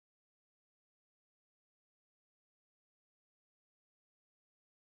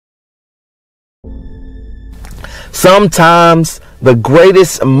Sometimes the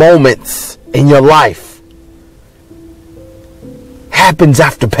greatest moments in your life happens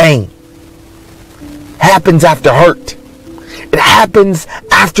after pain, happens after hurt. It happens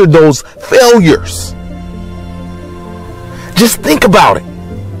after those failures. Just think about it.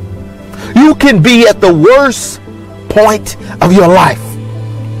 You can be at the worst point of your life,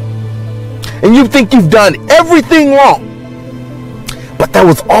 and you think you've done everything wrong, but that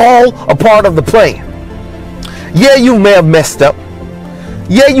was all a part of the plan. Yeah, you may have messed up.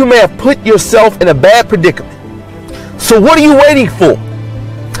 Yeah, you may have put yourself in a bad predicament. So what are you waiting for?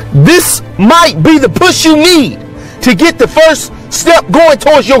 This might be the push you need to get the first step going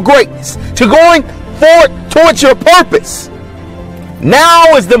towards your greatness, to going forward towards your purpose.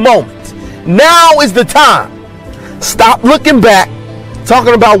 Now is the moment. Now is the time. Stop looking back,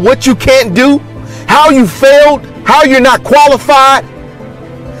 talking about what you can't do, how you failed, how you're not qualified,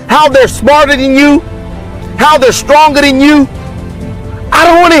 how they're smarter than you, how they're stronger than you. I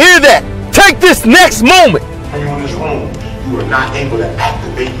don't want to hear that. Take this next moment. When you're in this room, you are not able to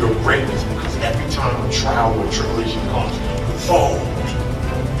activate your greatness because every time a trial or tribulation comes, you fold.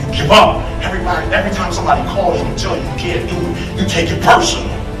 You give up. Every time somebody calls you and tells you you can't do it, you take it personal.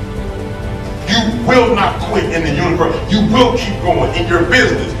 You will not quit in the universe. You will keep going in your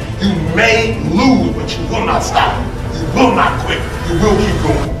business. You may lose, but you will not stop. You will not quit. You will keep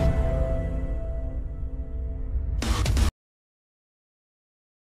going.